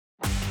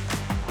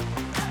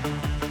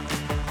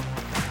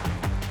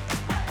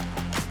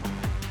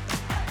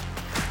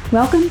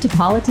Welcome to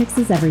Politics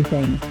is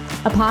Everything,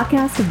 a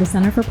podcast of the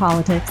Center for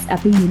Politics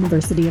at the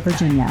University of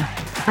Virginia.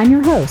 I'm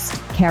your host,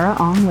 Kara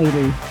Ong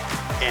Whaley.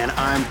 And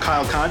I'm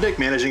Kyle Kondik,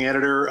 managing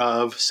editor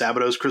of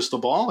Sabado's Crystal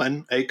Ball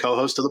and a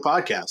co-host of the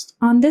podcast.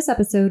 On this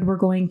episode, we're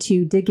going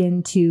to dig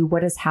into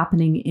what is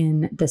happening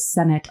in the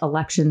Senate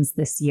elections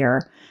this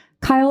year.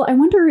 Kyle, I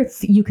wonder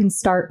if you can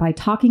start by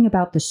talking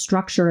about the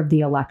structure of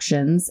the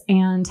elections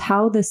and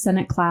how the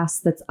Senate class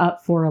that's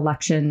up for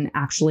election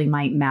actually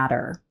might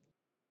matter.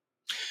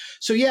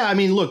 So, yeah, I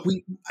mean, look,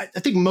 I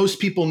think most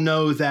people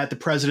know that the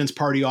president's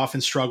party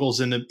often struggles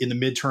in the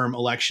midterm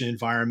election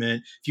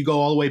environment. If you go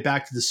all the way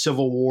back to the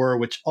Civil War,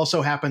 which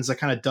also happens to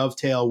kind of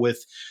dovetail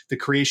with the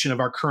creation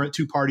of our current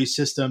two-party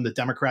system, the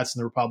Democrats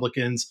and the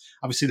Republicans.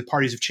 Obviously, the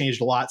parties have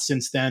changed a lot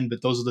since then,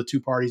 but those are the two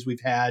parties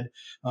we've had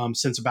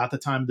since about the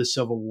time of the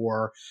Civil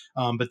War.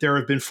 But there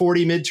have been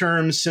 40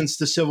 midterms since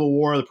the Civil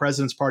War. The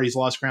president's party's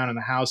lost ground in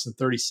the House in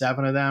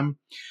 37 of them.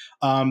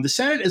 The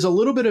Senate is a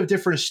little bit of a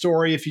different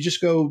story. If you just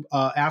go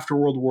after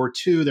World War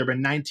II, there have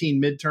been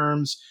 19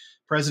 midterms.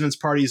 President's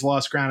party's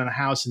lost ground in the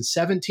House in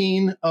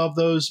 17 of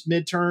those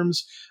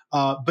midterms.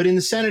 But in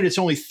the Senate, it's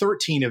only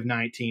 13 of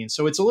 19.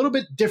 So it's a little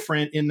bit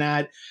different in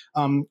that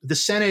the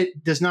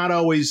Senate does not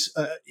always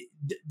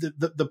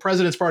the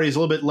president's party is a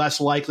little bit less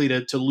likely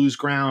to lose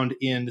ground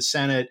in the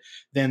Senate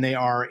than they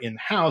are in the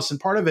House. And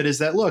part of it is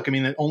that, look, I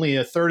mean, only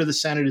a third of the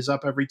Senate is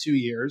up every 2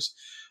 years.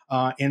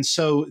 And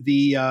so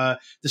the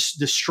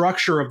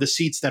structure of the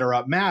seats that are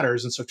up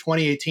matters. And so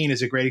 2018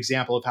 is a great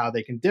example of how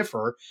they can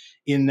differ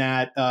in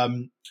that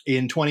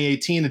in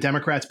 2018, the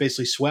Democrats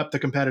basically swept the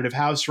competitive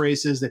House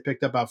races. They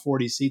picked up about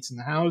 40 seats in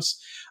the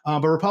House.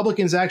 But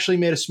Republicans actually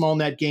made a small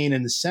net gain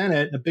in the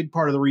Senate. And a big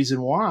part of the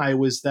reason why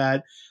was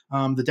that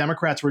the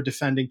Democrats were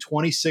defending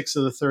 26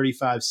 of the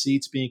 35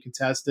 seats being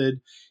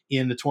contested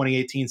in the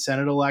 2018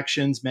 Senate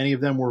elections. Many of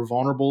them were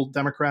vulnerable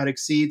Democratic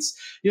seats.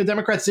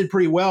 Democrats did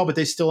pretty well, but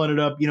they still ended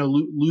up,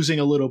 losing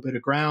a little bit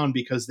of ground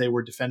because they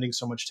were defending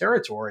so much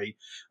territory.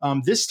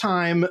 This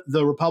time,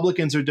 the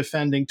Republicans are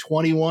defending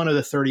 21 of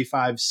the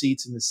 35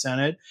 seats in the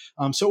Senate.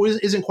 So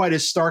it isn't quite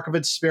as stark of a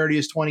disparity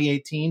as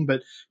 2018,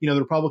 but, the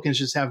Republicans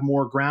just have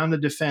more ground to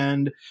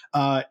defend.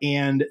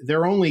 And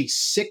there are only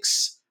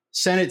 6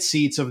 Senate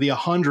seats of the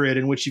 100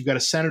 in which you've got a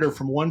senator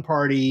from one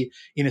party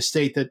in a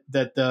state that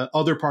the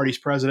other party's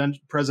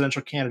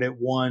presidential candidate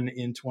won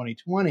in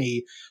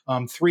 2020,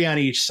 3 on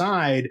each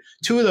side.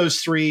 2 of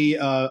those 3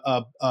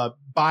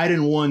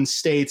 Biden-won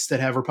states that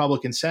have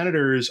Republican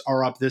senators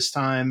are up this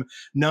time.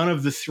 None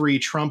of the 3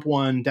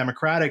 Trump-won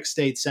Democratic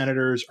state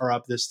senators are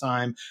up this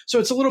time. So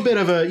it's a little bit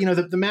of a,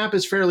 the map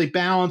is fairly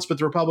balanced, but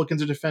the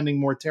Republicans are defending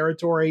more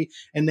territory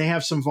and they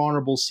have some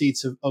vulnerable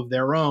seats of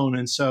their own.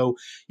 And so,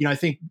 I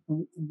think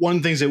one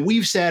of the things that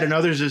we've said and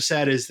others have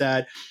said is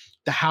that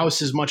the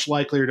House is much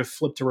likelier to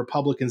flip to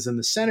Republicans than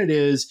the Senate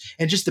is.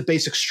 And just the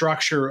basic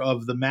structure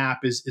of the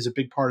map is a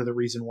big part of the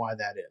reason why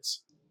that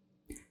is.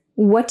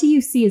 What do you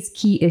see as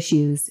key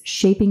issues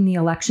shaping the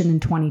election in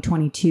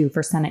 2022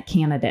 for Senate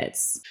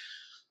candidates?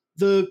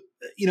 I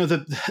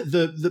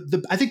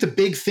think the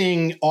big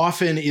thing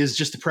often is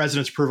just the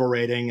president's approval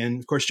rating. And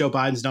of course, Joe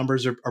Biden's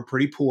numbers are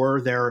pretty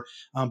poor. They're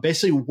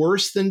basically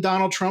worse than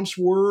Donald Trump's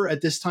were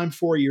at this time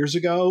 4 years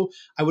ago.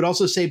 I would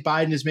also say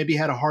Biden has maybe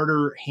had a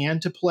harder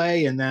hand to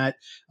play in that,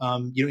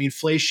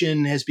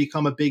 inflation has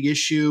become a big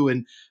issue.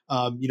 And,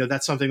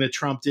 that's something that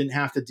Trump didn't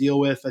have to deal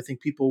with. I think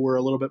people were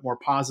a little bit more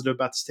positive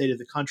about the state of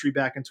the country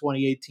back in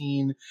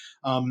 2018.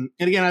 And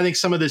again, I think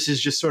some of this is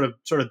just sort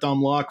of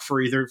dumb luck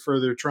for either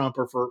Trump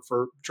or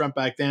for Trump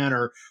back then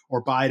or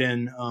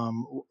Biden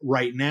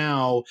right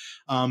now.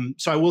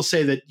 So I will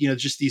say that,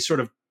 just these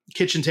sort of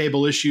kitchen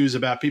table issues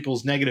about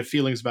people's negative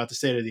feelings about the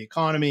state of the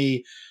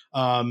economy,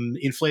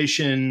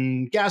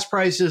 inflation, gas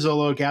prices,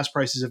 although gas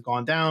prices have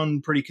gone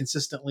down pretty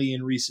consistently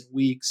in recent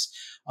weeks.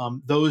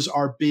 Those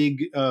are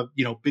big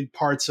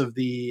parts of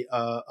the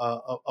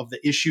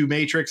issue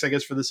matrix, I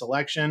guess, for this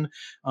election.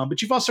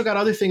 But you've also got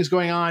other things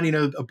going on.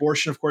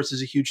 Abortion, of course,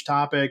 is a huge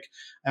topic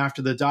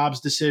after the Dobbs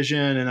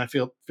decision, and I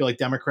feel like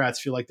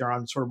Democrats feel like they're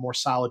on sort of more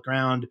solid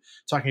ground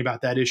talking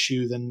about that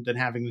issue than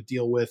having to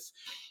deal with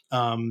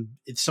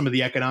it's some of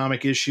the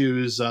economic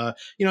issues, and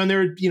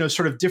there are,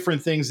 sort of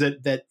different things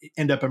that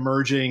end up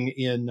emerging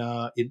in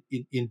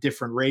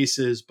different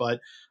races.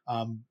 But,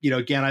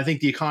 again, I think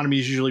the economy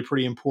is usually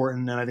pretty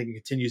important, and I think it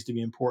continues to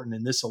be important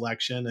in this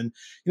election. And,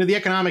 the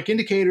economic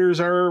indicators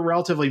are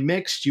relatively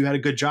mixed. You had a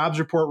good jobs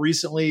report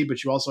recently,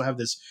 but you also have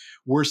this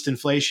worst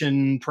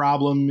inflation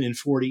problem in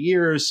 40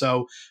 years.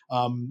 So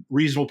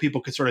reasonable people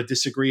could sort of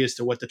disagree as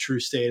to what the true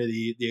state of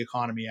the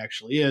economy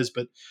actually is.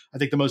 But I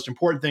think the most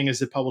important thing is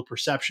that public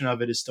perception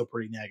of it is still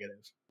pretty negative.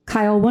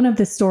 Kyle, one of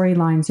the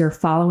storylines you're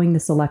following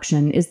this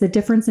election is the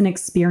difference in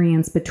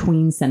experience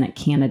between Senate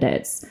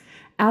candidates.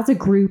 As a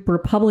group,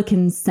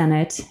 Republican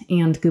Senate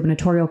and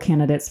gubernatorial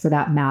candidates, for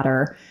that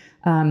matter,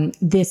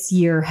 this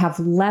year have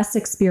less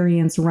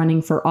experience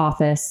running for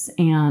office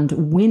and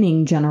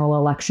winning general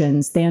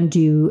elections than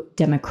do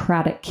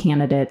Democratic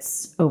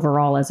candidates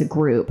overall as a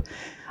group.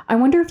 I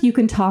wonder if you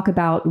can talk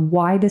about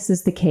why this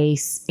is the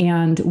case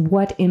and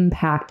what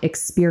impact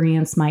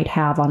experience might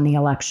have on the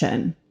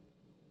election.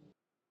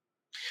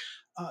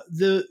 I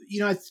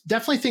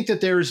definitely think that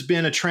there's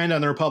been a trend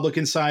on the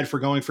Republican side for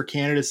going for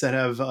candidates that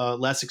have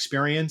less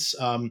experience.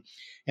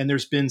 And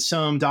there's been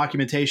some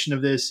documentation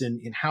of this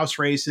in House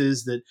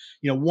races that,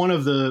 one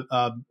of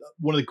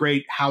the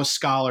great House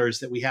scholars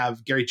that we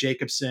have, Gary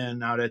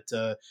Jacobson out at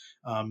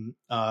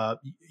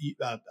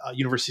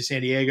University of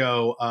San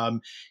Diego,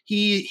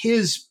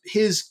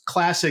 his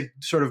classic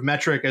sort of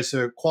metric as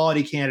a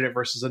quality candidate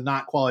versus a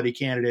not quality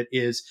candidate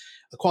is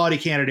a quality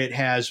candidate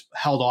has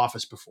held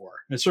office before.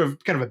 And it's sort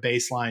of kind of a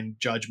baseline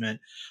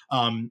judgment.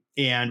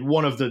 And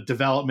one of the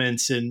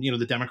developments in,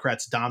 the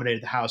Democrats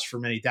dominated the House for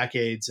many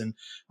decades. And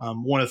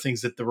one of the things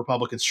that the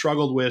Republicans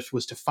struggled with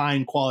was to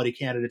find quality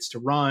candidates to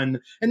run.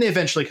 And they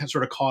eventually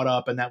sort of caught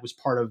up. And that was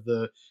part of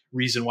the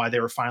reason why they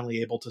were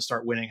finally able to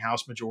start winning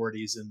House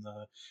majorities in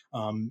the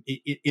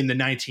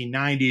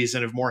 1990s,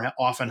 and have more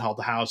often held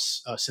the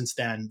House since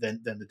then than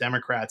the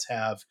Democrats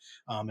have.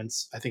 And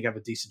I think have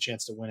a decent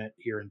chance to win it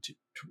here in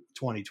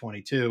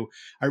 2022.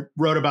 I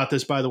wrote about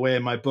this, by the way,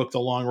 in my book, The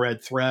Long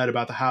Red Thread,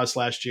 about the House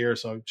last year.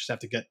 So I just have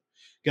to get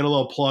a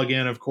little plug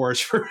in, of course,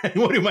 for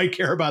anyone who might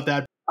care about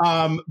that.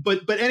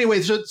 But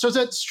anyway, so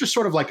that's just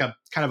sort of like a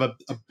kind of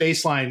a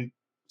baseline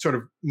sort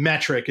of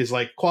metric, is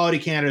like quality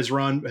candidate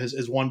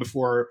has won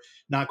before,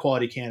 not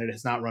quality candidate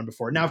has not run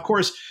before. Now, of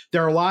course,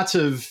 there are lots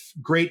of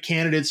great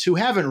candidates who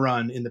haven't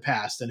run in the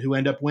past and who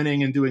end up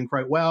winning and doing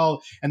quite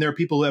well. And there are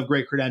people who have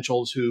great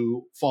credentials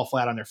who fall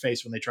flat on their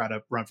face when they try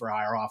to run for a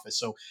higher office.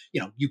 So,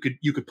 you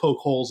could poke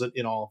holes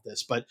in all of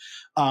this. But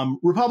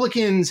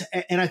Republicans,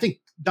 and I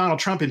think Donald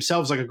Trump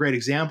himself is like a great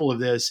example of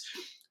this,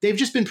 they've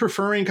just been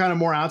preferring kind of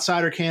more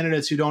outsider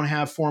candidates who don't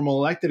have formal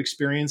elected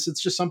experience. It's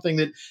just something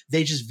that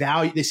they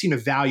seem to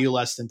value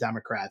less than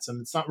Democrats. And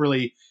it's not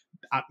really,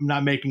 I'm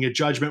not making a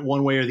judgment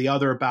one way or the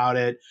other about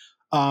it.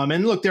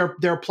 And look, there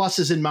are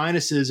pluses and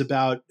minuses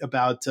about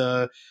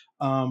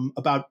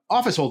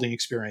office holding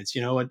experience.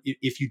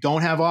 If you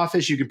don't have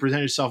office, you can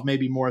present yourself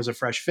maybe more as a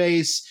fresh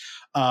face.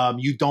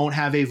 You don't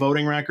have a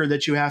voting record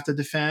that you have to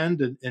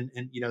defend, and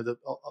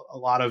a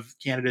lot of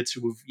candidates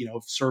who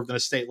have served in a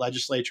state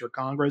legislature or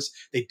Congress,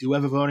 they do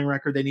have a voting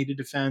record they need to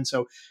defend.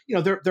 So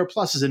there are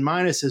pluses and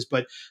minuses,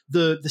 but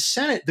the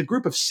Senate, the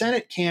group of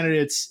Senate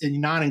candidates and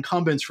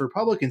non-incumbents for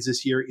Republicans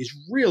this year is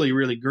really,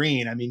 really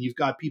green. I mean, you've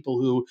got people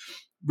who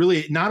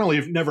really not only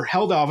have never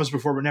held office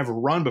before, but never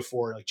run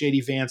before, like J.D.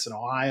 Vance in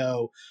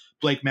Ohio,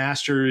 Blake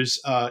Masters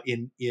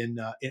in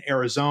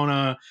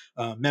Arizona,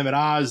 Mehmet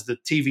Oz, the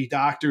TV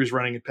doctor, is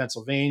running in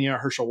Pennsylvania,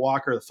 Herschel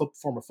Walker, the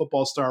former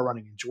football star,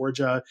 running in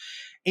Georgia.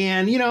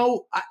 And,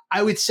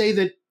 I would say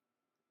that,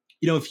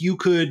 if you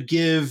could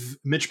give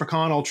Mitch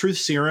McConnell truth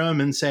serum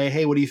and say,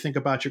 hey, what do you think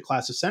about your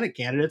class of Senate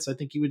candidates? I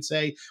think he would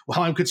say, well,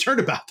 I'm concerned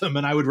about them,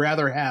 and I would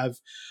rather have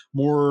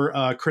more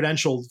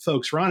credentialed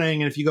folks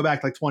running. And if you go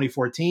back like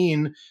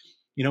 2014,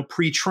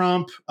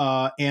 pre-Trump,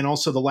 and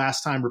also the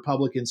last time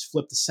Republicans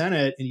flipped the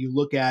Senate, and you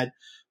look at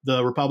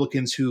the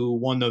Republicans who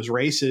won those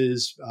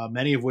races,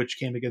 many of which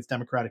came against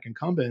Democratic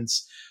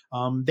incumbents,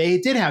 they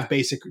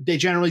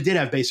generally did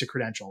have basic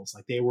credentials.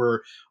 Like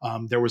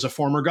there was a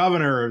former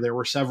governor, there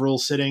were several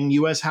sitting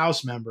U.S.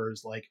 House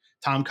members like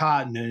Tom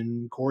Cotton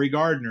and Cory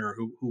Gardner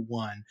who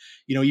won.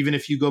 Even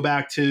if you go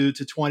back to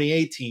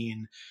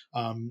 2018,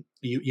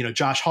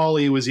 Josh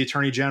Hawley was the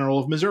Attorney General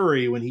of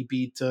Missouri when he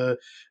beat Claire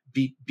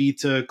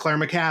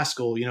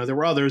McCaskill. There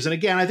were others. And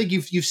again, I think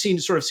you've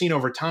seen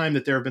over time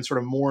that there have been sort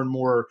of more and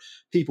more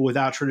people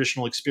without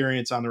traditional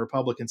experience on the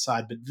Republican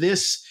side. But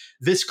this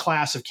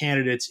class of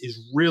candidates is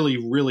really,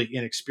 really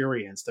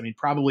inexperienced. I mean,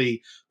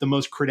 probably the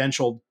most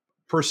credentialed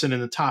person in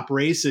the top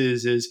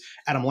races is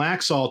Adam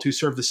Laxalt, who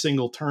served a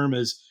single term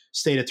as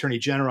state attorney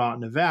general out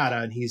in Nevada,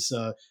 and he's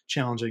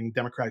challenging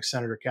Democratic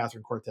Senator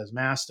Catherine Cortez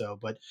Masto.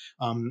 But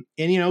a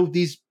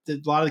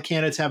lot of the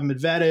candidates haven't been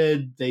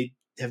vetted. They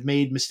have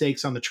made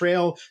mistakes on the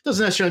trail.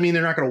 Doesn't necessarily mean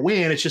they're not going to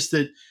win. It's just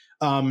that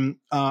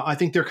I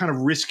think they're kind of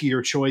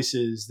riskier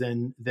choices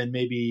than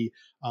maybe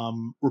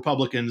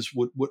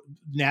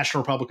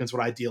national Republicans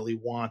would ideally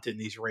want in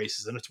these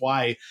races. And it's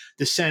why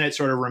the Senate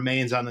sort of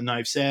remains on the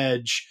knife's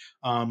edge,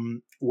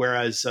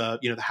 whereas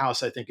the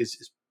House, I think,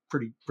 is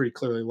pretty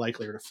clearly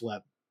likelier to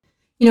flip.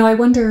 I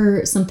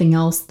wonder something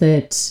else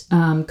that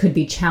could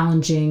be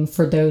challenging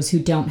for those who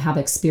don't have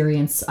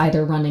experience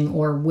either running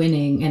or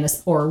winning,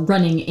 or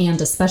running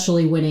and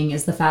especially winning,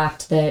 is the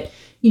fact that,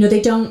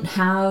 they don't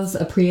have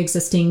a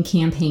pre-existing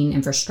campaign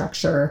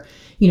infrastructure.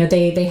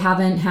 They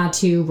haven't had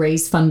to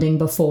raise funding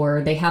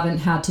before. They haven't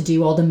had to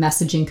do all the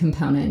messaging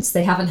components.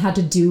 They haven't had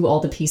to do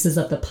all the pieces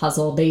of the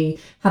puzzle. They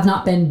have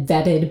not been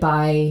vetted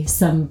by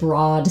some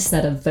broad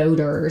set of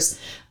voters.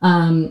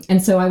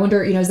 And so I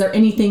wonder, is there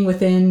anything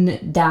within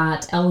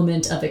that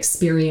element of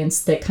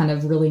experience that kind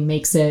of really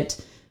makes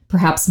it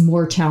perhaps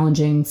more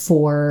challenging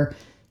for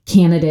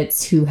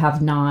candidates who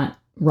have not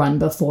run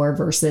before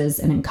versus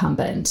an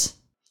incumbent?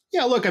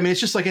 Yeah, look, I mean, it's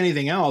just like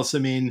anything else. I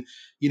mean,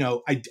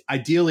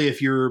 ideally,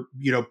 if you're,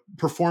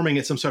 performing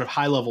at some sort of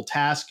high level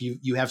task,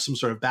 you have some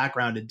sort of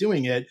background in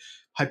doing it.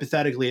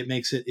 Hypothetically, it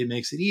makes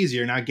it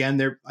easier. Now,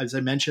 again, as I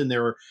mentioned,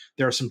 there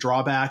are some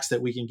drawbacks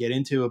that we can get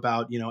into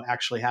about,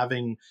 actually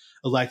having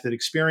elected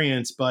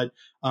experience. But,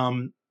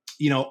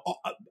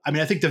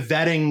 I think the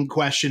vetting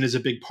question is a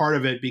big part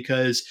of it,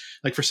 because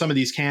like for some of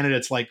these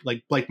candidates, like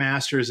Blake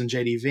Masters and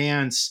JD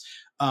Vance,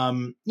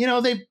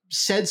 they've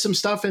said some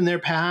stuff in their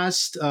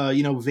past.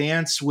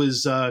 Vance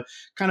was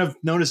kind of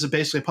known as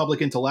basically a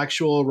public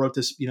intellectual, wrote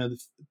this,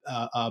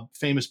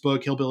 famous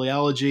book, Hillbilly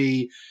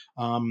Elegy,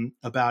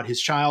 about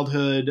his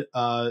childhood.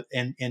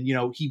 And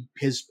he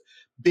has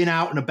been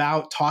out and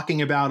about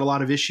talking about a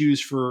lot of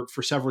issues for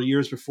several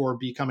years before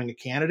becoming a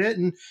candidate.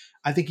 And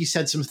I think he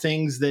said some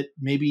things that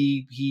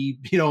maybe he,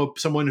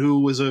 someone who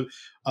was a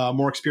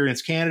more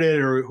experienced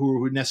candidate or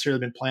who had necessarily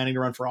been planning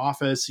to run for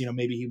office,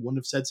 maybe he wouldn't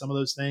have said some of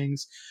those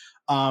things.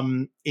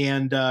 The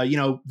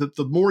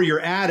more you're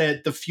at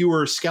it, the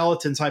fewer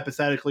skeletons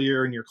hypothetically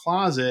are in your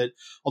closet.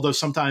 Although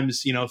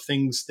sometimes,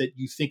 things that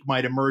you think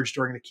might emerge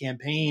during the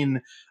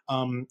campaign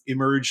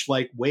emerge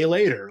like way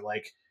later.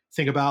 Like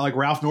think about like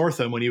Ralph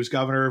Northam when he was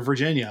governor of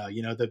Virginia,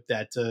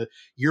 that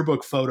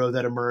yearbook photo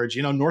that emerged.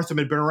 Northam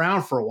had been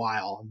around for a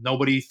while.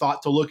 Nobody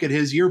thought to look at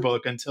his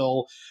yearbook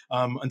until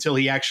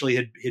he actually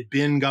had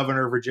been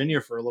governor of Virginia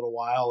for a little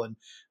while. And,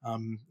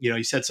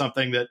 he said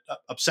something that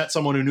upset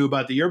someone who knew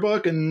about the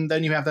yearbook, and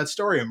then you have that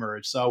story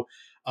emerge. So,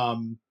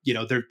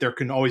 there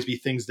can always be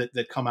things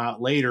that come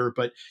out later,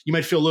 but you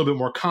might feel a little bit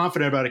more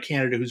confident about a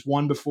candidate who's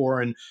won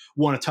before and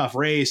won a tough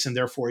race, and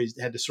therefore he's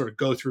had to sort of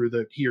go through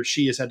he or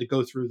she has had to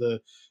go through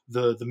the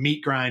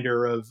meat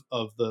grinder of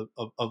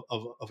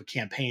a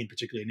campaign,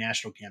 particularly a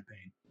national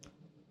campaign.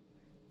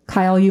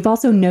 Kyle, you've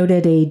also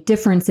noted a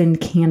difference in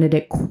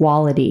candidate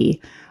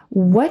quality.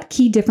 What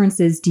key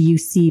differences do you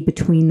see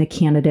between the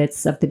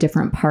candidates of the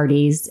different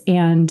parties?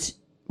 And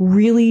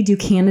really, do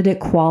candidate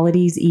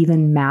qualities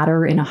even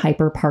matter in a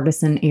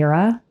hyper-partisan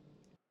era?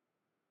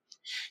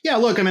 Yeah,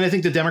 look, I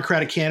think the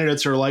Democratic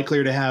candidates are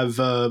likelier to have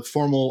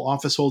formal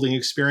office holding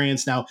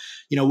experience. Now,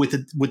 with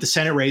the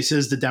Senate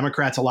races, the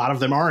Democrats, a lot of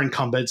them are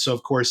incumbents. So,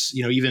 of course,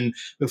 even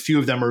a few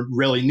of them are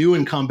really new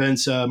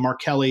incumbents, Mark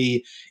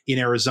Kelly in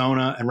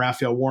Arizona and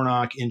Raphael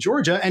Warnock in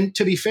Georgia. And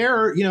to be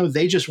fair,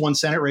 they just won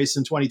Senate race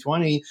in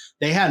 2020.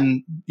 They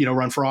hadn't,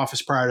 run for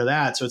office prior to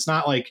that. So it's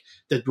not like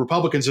the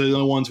Republicans are the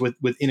only ones with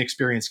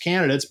inexperienced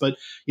candidates, but,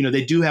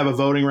 they do have a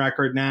voting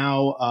record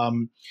now.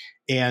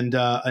 And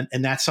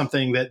that's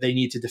something that they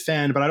need to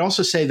defend. But I'd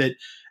also say that,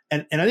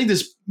 and I think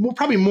this is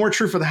probably more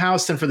true for the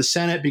House than for the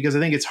Senate, because I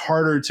think it's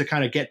harder to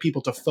kind of get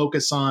people to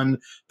focus on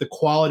the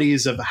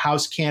qualities of the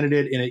House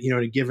candidate in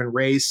a given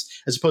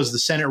race, as opposed to the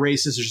Senate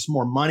races. There's just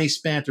more money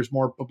spent. There's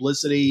more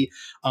publicity.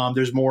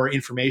 There's more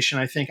information,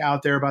 I think,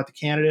 out there about the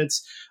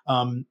candidates.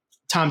 Tom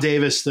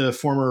Davis, the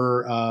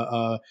former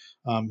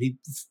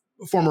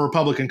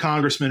Republican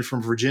congressman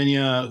from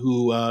Virginia,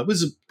 who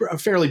was a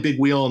fairly big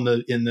wheel in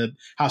the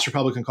House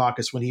Republican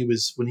caucus when he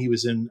was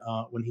in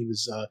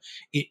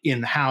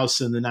the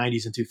House in the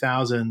 90s and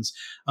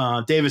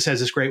 2000s. Davis has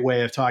this great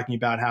way of talking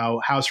about how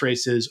House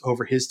races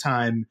over his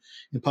time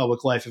in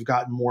public life have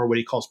gotten more what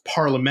he calls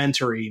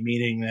parliamentary,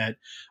 meaning that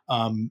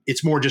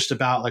it's more just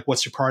about like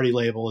what's your party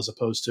label as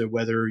opposed to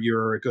whether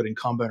you're a good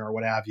incumbent or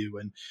what have you.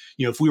 And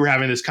if we were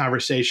having this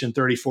conversation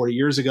 30, 40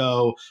 years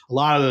ago, a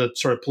lot of the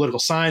sort of political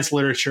science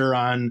literature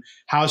on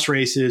House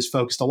races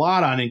focused a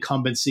lot on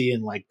incumbency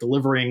and like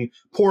delivering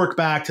pork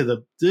back to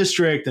the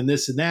district and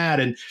this and that.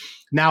 And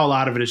now a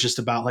lot of it is just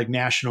about like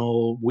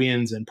national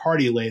wins and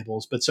party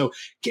labels. But so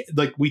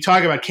like we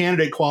talk about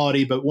candidate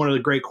quality, but one of the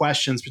great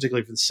questions,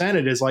 particularly for the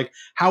Senate, is like,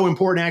 how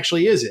important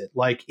actually is it?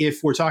 Like if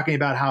we're talking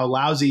about how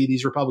lousy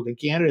these Republican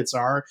candidates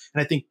are,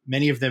 and I think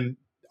many of them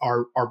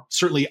are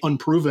certainly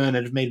unproven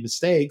and have made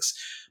mistakes,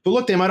 but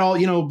look, they might all,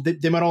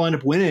 they might all end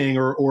up winning,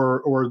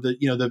 or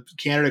the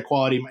candidate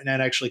quality might not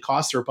actually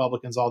cost the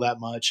Republicans all that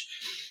much.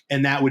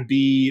 And that would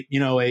be,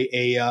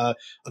 a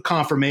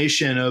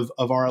confirmation of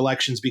our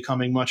elections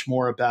becoming much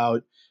more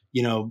about,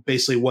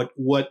 basically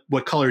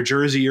what color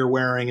jersey you're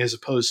wearing, as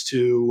opposed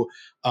to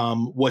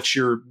what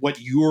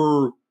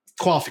your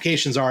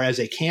qualifications are as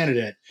a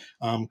candidate,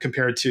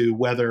 compared to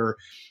whether,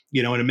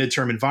 in a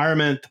midterm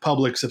environment, the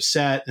public's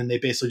upset and they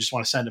basically just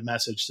want to send a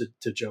message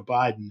to Joe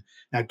Biden.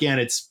 Now, again,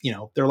 it's,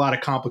 there are a lot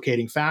of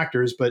complicating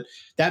factors, but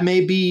that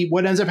may be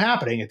what ends up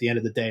happening at the end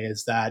of the day,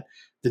 is that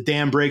the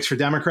dam breaks for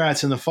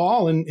Democrats in the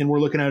fall, and we're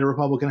looking at a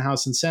Republican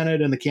House and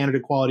Senate, and the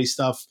candidate quality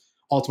stuff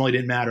ultimately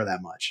didn't matter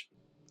that much.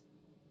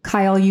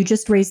 Kyle, you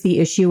just raised the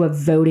issue of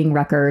voting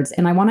records,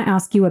 and I want to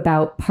ask you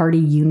about party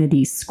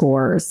unity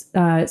scores.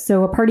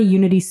 So a party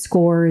unity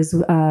score is,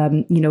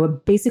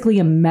 basically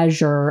a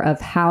measure of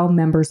how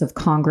members of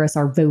Congress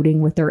are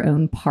voting with their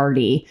own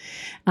party.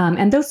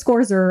 And those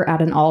scores are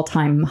at an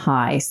all-time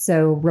high.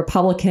 So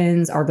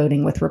Republicans are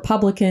voting with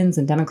Republicans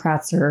and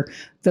Democrats are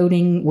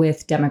voting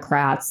with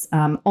Democrats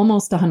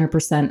almost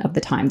 100% of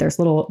the time. There's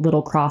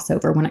little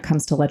crossover when it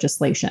comes to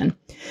legislation.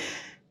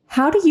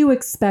 How do you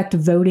expect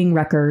voting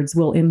records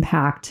will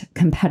impact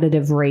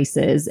competitive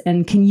races?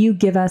 And can you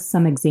give us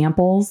some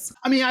examples?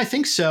 I mean, I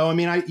think so. I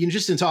mean,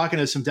 just in talking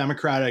to some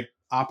Democratic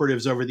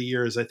operatives over the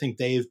years, I think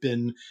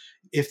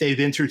if they've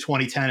been through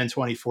 2010 and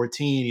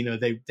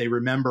 2014, they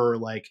remember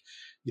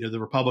the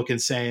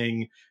Republicans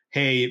saying,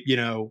 hey,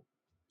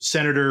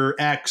 Senator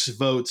X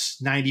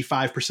votes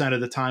 95% of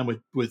the time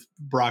with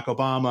Barack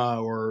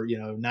Obama, or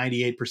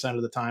 98%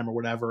 of the time, or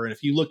whatever. And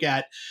if you look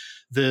at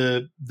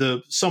the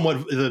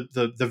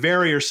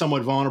very or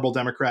somewhat vulnerable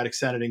Democratic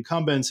Senate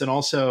incumbents, and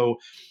also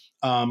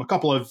a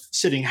couple of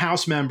sitting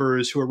House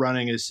members who are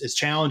running as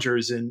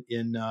challengers in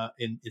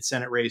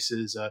Senate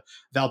races,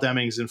 Val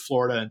Demings in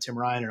Florida and Tim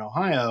Ryan in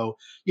Ohio,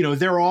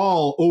 they're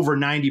all over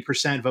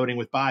 90% voting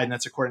with Biden.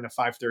 That's according to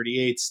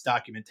 538's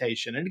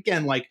documentation. And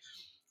again,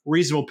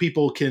 reasonable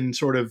people can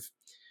sort of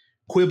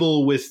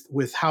quibble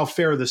with how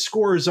fair the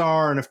scores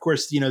are. And of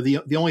course,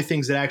 the only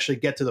things that actually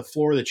get to the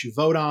floor that you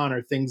vote on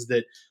are things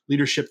that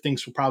leadership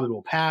thinks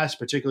will pass,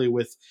 particularly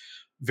with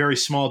very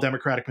small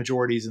Democratic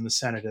majorities in the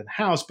Senate and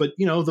House. But,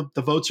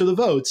 the votes are the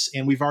votes.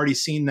 And we've already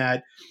seen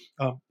that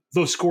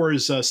those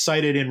scores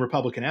cited in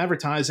Republican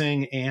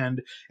advertising.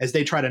 And as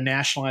they try to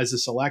nationalize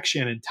this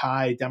election and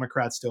tie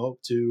Democrats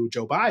to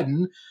Joe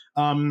Biden,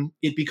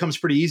 it becomes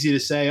pretty easy to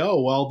say,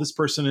 oh, well, this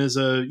person is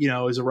a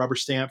rubber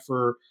stamp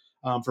for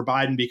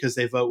Biden because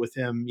they vote with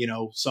him,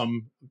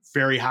 some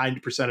very high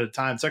percent of the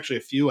time. It's actually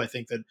a few, I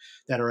think,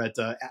 that are at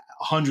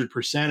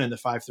 100% in the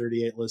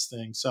 538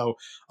 listing. So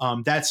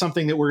that's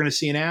something that we're going to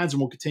see in ads, and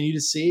we'll continue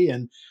to see.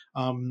 And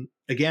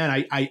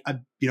again,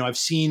 I've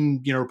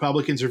seen,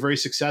 Republicans are very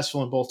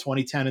successful in both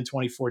 2010 and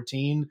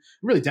 2014.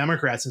 Really,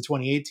 Democrats in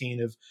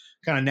 2018 of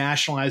kind of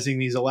nationalizing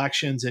these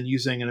elections and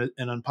using an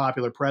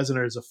unpopular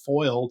president as a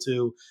foil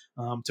to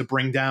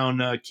bring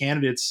down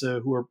candidates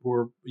who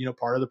are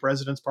part of the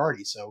president's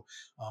party. So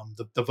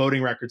the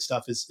voting record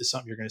stuff is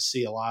something you're going to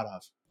see a lot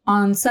of.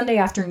 On Sunday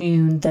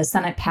afternoon, the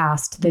Senate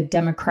passed the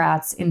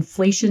Democrats'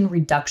 Inflation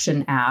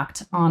Reduction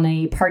Act on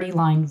a party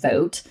line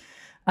vote,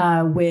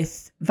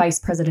 with Vice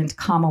President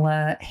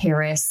Kamala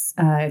Harris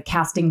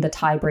casting the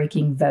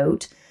tie-breaking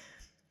vote.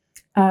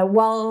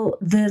 While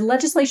the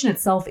legislation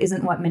itself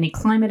isn't what many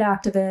climate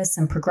activists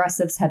and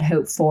progressives had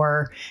hoped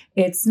for,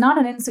 it's not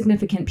an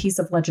insignificant piece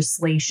of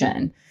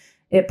legislation.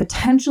 It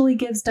potentially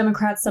gives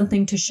Democrats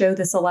something to show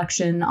this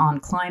election on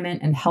climate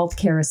and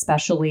healthcare,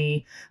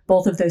 especially.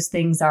 Both of those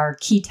things are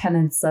key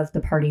tenets of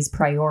the party's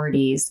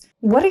priorities.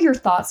 What are your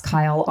thoughts,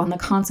 Kyle, on the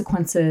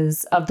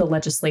consequences of the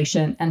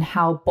legislation and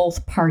how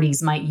both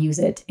parties might use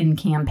it in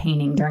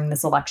campaigning during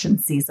this election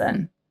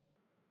season?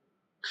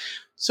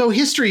 So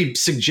history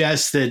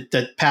suggests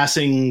that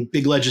passing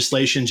big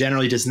legislation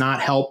generally does not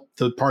help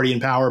the party in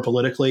power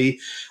politically.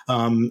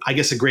 I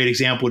guess a great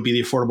example would be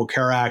the Affordable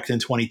Care Act in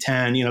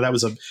 2010. That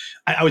was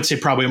I would say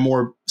probably a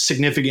more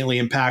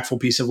significantly impactful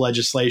piece of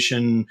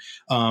legislation.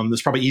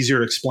 That's probably easier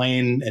to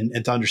explain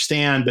and to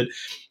understand. But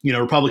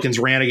Republicans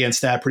ran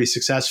against that pretty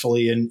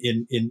successfully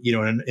in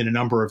a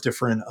number of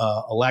different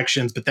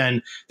elections. But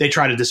then they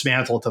tried to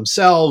dismantle it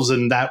themselves,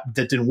 and that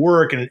didn't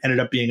work, and it ended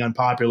up being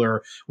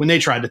unpopular when they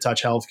tried to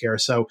touch healthcare.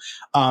 So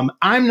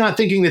I'm not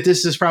thinking that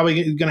this is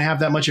probably going to have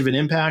that much of an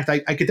impact. I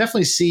could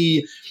definitely see,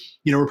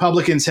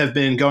 Republicans have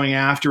been going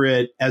after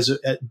it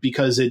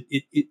because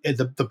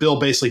the bill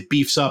basically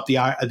beefs up the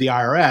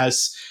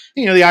IRS.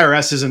 The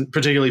IRS isn't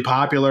particularly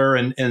popular,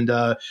 and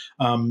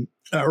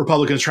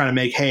Republicans trying to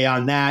make hay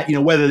on that.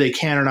 Whether they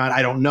can or not,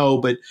 I don't know.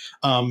 But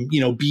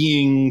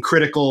being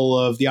critical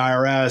of the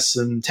IRS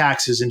and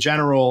taxes in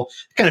general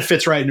kind of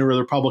fits right into the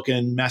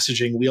Republican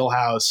messaging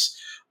wheelhouse.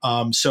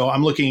 So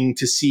I'm looking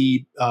to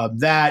see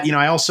that.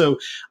 I also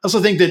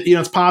think that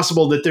it's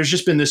possible that there's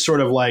just been this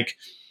sort of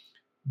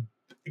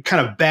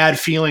kind of bad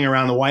feeling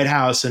around the White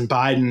House and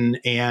Biden,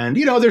 and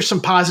there's some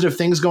positive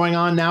things going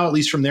on now, at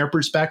least from their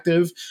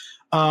perspective.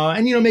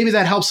 And maybe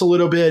that helps a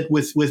little bit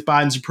with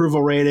Biden's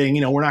approval rating.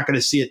 We're not going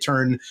to see it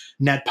turn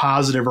net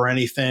positive or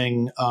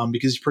anything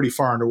because he's pretty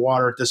far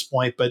underwater at this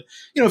point. But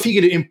if he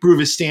could improve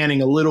his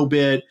standing a little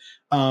bit,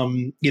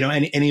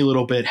 any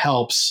little bit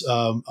helps.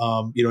 In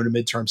a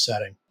midterm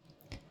setting.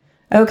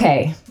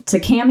 Okay,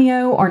 to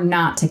cameo or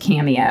not to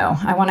cameo?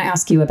 I want to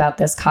ask you about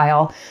this,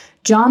 Kyle.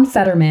 John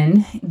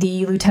Fetterman,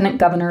 the Lieutenant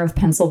Governor of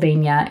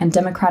Pennsylvania and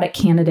Democratic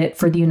candidate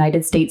for the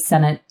United States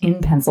Senate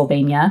in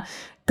Pennsylvania,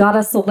 got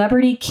a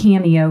celebrity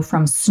cameo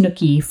from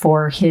Snooki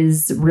for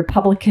his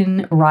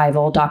Republican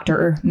rival,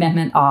 Dr.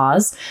 Mehmet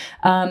Oz.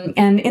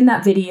 And in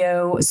that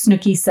video,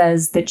 Snooki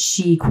says that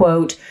she,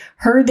 quote,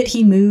 heard that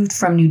he moved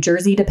from New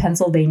Jersey to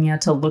Pennsylvania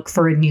to look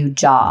for a new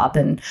job.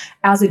 And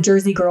as a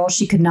Jersey girl,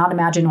 she could not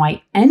imagine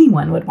why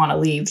anyone would want to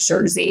leave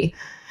Jersey.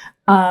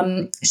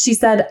 She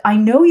said, I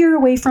know you're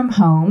away from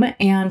home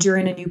and you're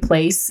in a new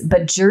place,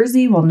 but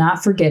Jersey will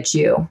not forget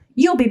you.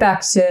 You'll be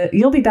back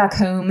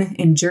home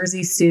in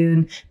Jersey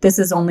soon. This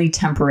is only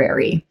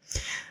temporary.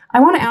 I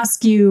want to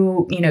ask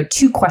you,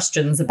 two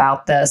questions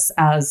about this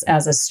as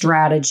a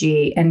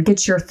strategy and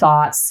get your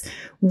thoughts.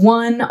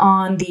 One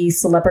on the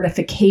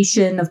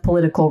celebritification of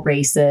political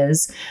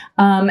races,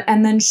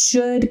 and then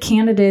should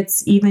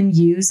candidates even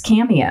use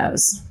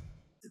cameos?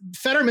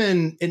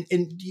 Fetterman,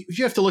 and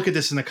you have to look at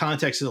this in the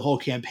context of the whole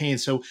campaign.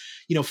 So,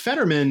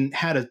 Fetterman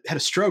had a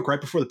stroke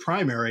right before the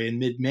primary in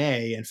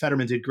mid-May, and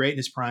Fetterman did great in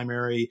his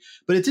primary,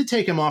 but it did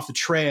take him off the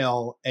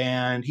trail,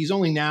 and he's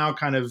only now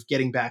kind of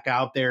getting back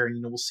out there,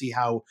 and we'll see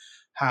how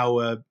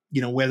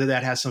whether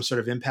that has some sort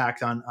of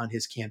impact on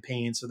his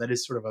campaign. So that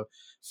is sort of a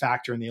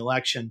factor in the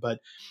election. But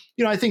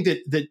I think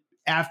that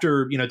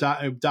after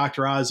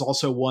Dr. Oz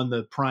also won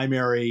the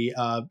primary,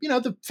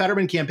 the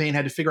Fetterman campaign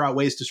had to figure out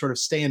ways to sort of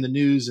stay in the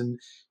news and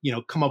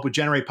come up with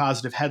generate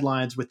positive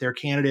headlines with their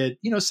candidate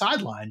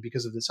sidelined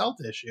because of this health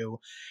issue.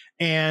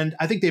 And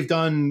I think they've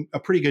done a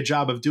pretty good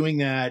job of doing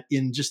that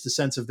in just the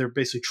sense of they're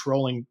basically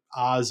trolling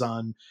Oz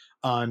on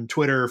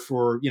Twitter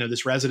for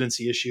this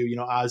residency issue.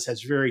 Oz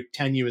has very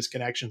tenuous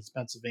connections to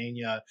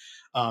Pennsylvania.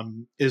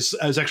 Is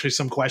actually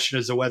some question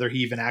as to whether he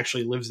even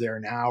actually lives there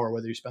now or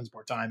whether he spends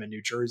more time in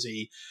New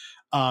Jersey.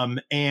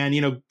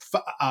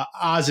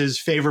 Oz's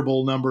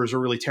favorable numbers are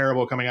really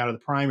terrible coming out of the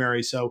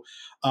primary. So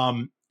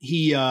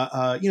he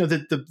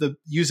the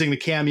using the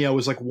cameo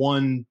was like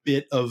one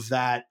bit of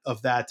that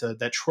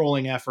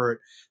trolling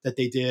effort that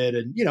they did.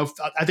 And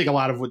I think a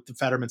lot of what the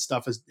Fetterman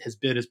stuff has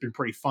been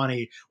pretty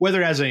funny.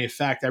 Whether it has any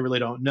effect, I really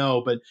don't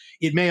know, but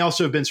it may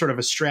also have been sort of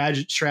a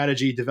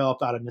strategy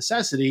developed out of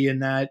necessity in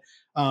that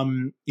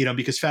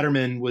because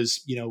Fetterman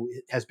was,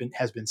 has been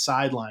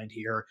sidelined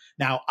here.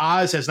 Now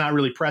Oz has not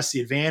really pressed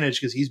the advantage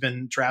because he's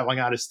been traveling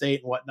out of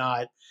state and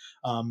whatnot.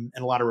 And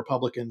a lot of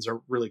Republicans are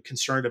really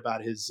concerned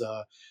about his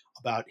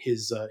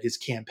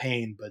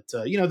campaign. But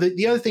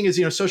the other thing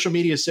is, social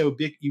media is so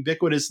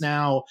ubiquitous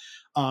now,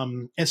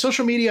 and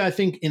social media, I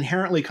think,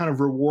 inherently kind of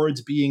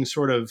rewards being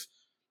sort of,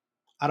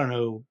 I don't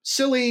know,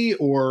 silly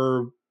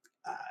or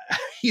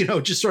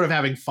just sort of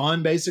having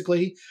fun,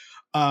 basically.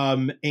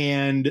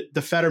 And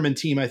the Fetterman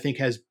team, I think,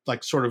 has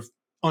sort of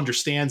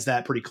understands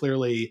that pretty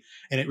clearly,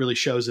 and it really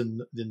shows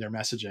in their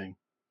messaging.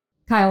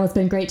 Kyle, it's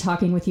been great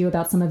talking with you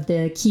about some of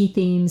the key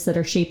themes that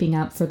are shaping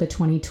up for the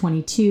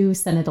 2022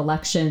 Senate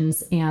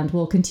elections, and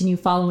we'll continue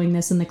following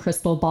this in the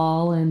crystal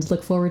ball and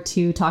look forward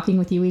to talking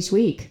with you each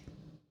week.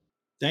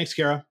 Thanks,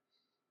 Kara.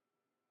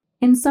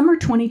 In summer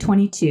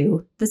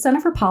 2022, the Center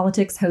for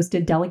Politics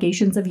hosted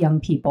delegations of young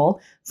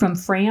people from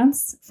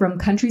France, from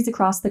countries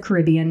across the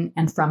Caribbean,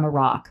 and from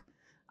Iraq.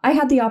 I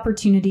had the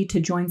opportunity to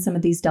join some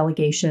of these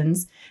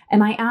delegations,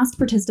 and I asked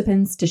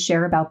participants to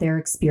share about their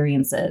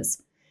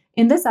experiences.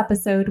 In this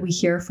episode, we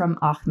hear from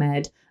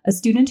Ahmed, a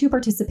student who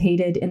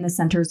participated in the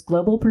center's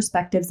Global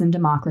Perspectives in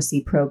Democracy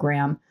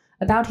program,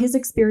 about his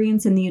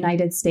experience in the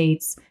United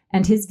States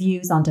and his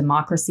views on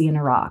democracy in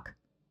Iraq.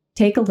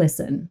 Take a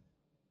listen.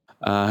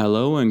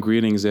 Hello and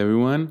greetings,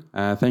 everyone.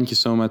 Thank you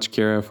so much,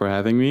 Kara, for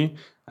having me.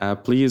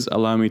 Please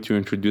allow me to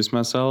introduce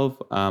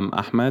myself. I'm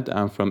Ahmed.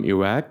 I'm from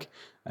Iraq,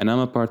 and I'm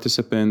a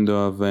participant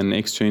of an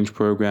exchange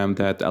program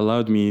that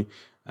allowed me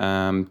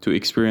to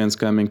experience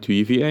coming to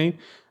UVA.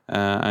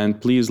 And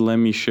please let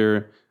me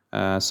share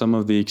some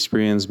of the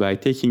experience by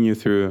taking you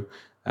through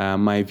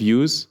my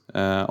views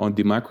on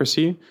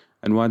democracy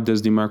and what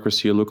does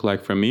democracy look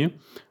like for me.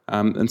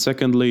 And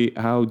secondly,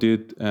 how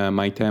did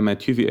my time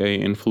at UVA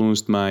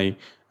influence my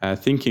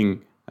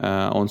thinking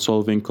on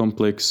solving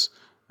complex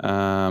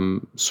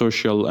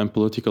social and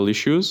political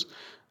issues?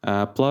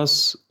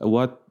 Plus,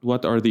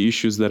 what are the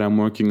issues that I'm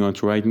working on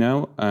right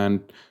now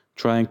and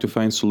trying to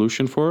find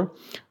solution for?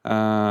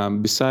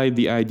 Beside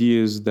the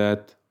ideas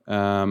that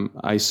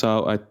I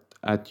saw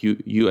at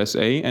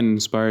USA and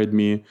inspired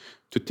me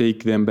to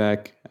take them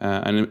back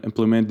and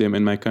implement them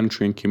in my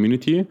country and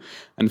community.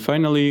 And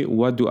finally,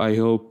 what do I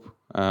hope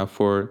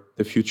for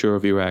the future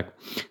of Iraq?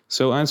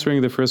 So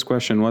answering the first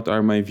question, what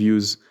are my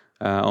views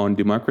on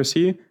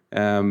democracy?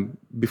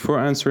 Before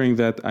answering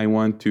that, I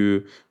want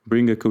to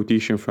bring a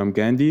quotation from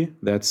Gandhi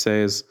that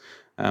says,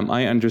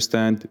 I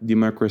understand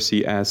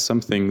democracy as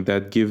something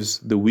that gives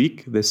the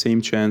weak the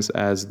same chance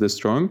as the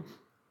strong.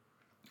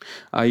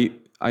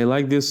 I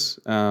like this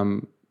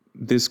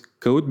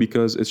quote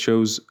because it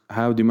shows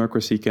how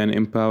democracy can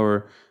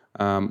empower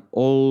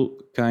all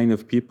kind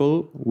of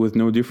people with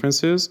no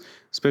differences,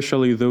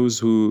 especially those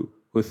who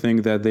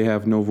think that they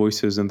have no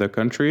voices in their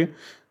country.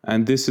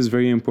 And this is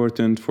very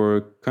important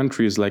for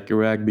countries like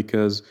Iraq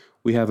because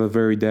we have a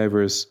very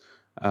diverse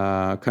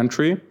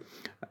country.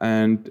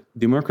 And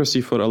democracy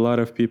for a lot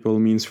of people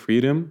means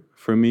freedom.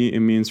 For me,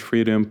 it means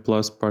freedom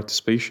plus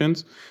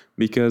participations,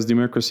 because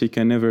democracy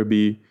can never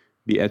be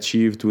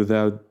achieved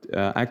without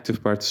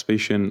active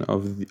participation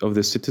of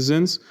the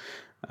citizens.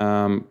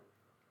 And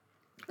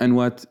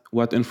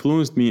what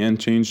influenced me and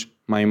changed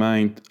my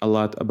mind a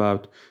lot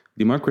about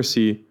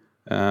democracy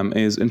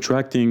is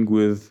interacting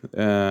with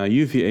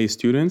UVA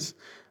students.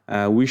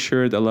 We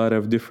shared a lot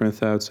of different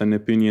thoughts and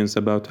opinions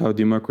about how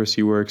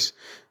democracy works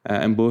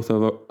in both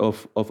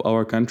of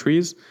our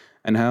countries,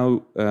 and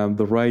how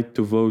the right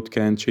to vote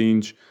can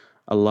change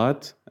a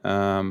lot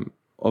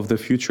of the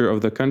future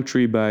of the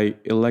country by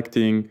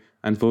electing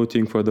and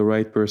voting for the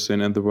right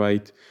person in the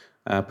right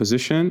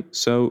position,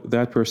 so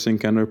that person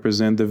can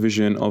represent the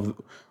vision of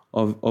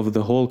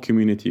the whole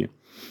community.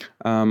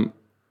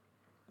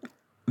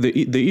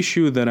 The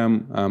issue that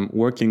I'm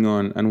working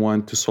on and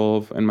want to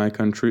solve in my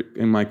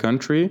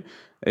country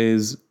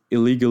is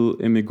illegal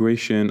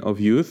immigration of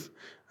youth.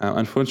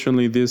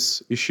 Unfortunately,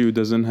 this issue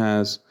does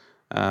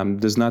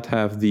not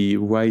have the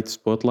right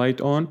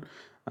spotlight on.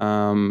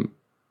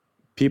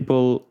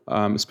 People,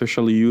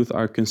 especially youth,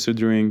 are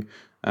considering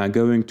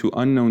going to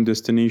unknown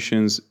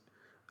destinations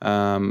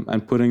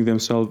and putting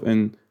themselves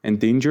in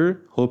danger,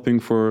 hoping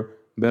for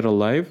better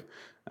life.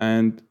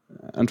 And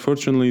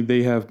unfortunately,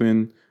 they have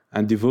been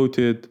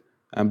devoted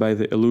by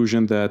the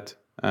illusion that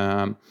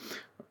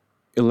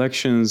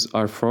elections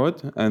are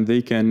fraud and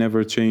they can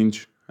never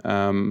change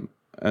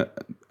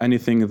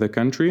anything in the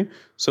country.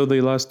 So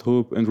they lost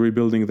hope in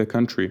rebuilding the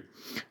country.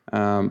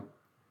 So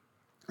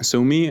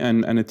me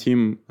and a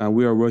team,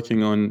 we are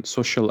working on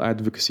social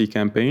advocacy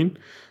campaign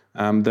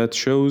that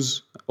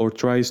shows or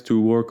tries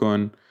to work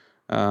on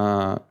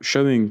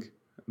showing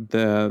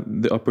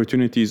the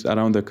opportunities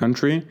around the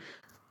country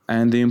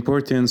and the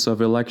importance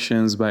of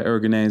elections by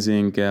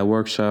organizing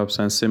workshops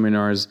and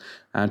seminars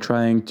and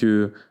trying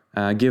to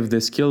give the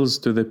skills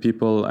to the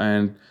people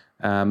and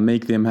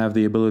make them have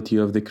the ability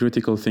of the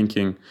critical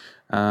thinking.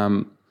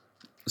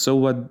 So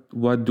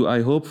what do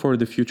I hope for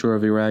the future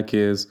of Iraq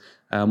is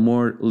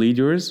more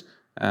leaders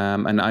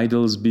and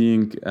idols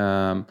being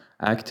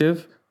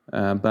active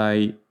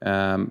by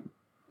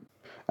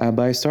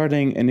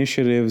starting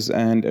initiatives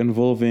and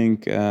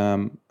involving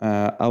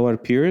our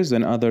peers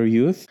and other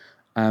youth.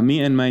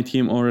 Me and my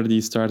team already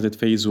started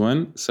phase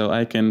 1, so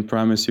I can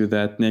promise you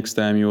that next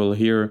time you will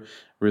hear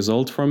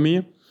results from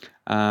me.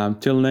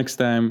 Till next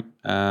time,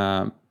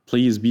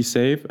 please be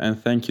safe,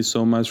 and thank you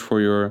so much for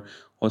your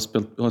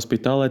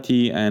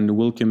hospitality and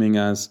welcoming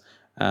us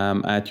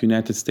at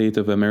United States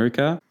of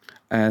America,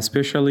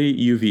 especially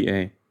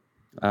UVA.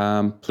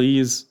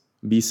 Please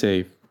be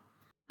safe.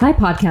 Hi,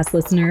 podcast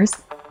listeners.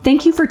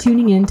 Thank you for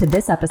tuning in to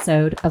this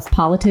episode of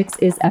Politics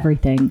is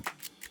Everything.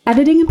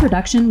 Editing and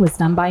production was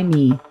done by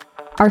me.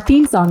 Our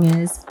theme song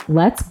is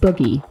Let's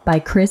Boogie by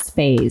Chris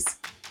Faze.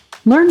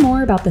 Learn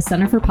more about the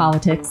Center for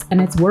Politics and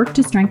its work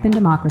to strengthen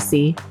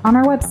democracy on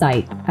our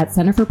website at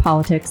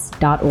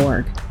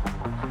centerforpolitics.org.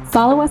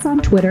 Follow us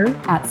on Twitter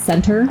at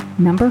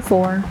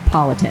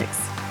Center4Politics.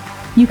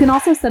 You can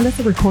also send us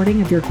a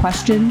recording of your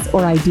questions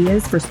or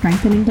ideas for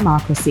strengthening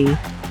democracy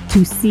to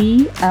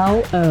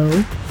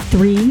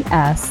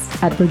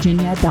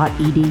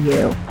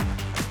CLO3s@virginia.edu.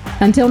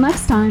 Until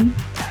next time.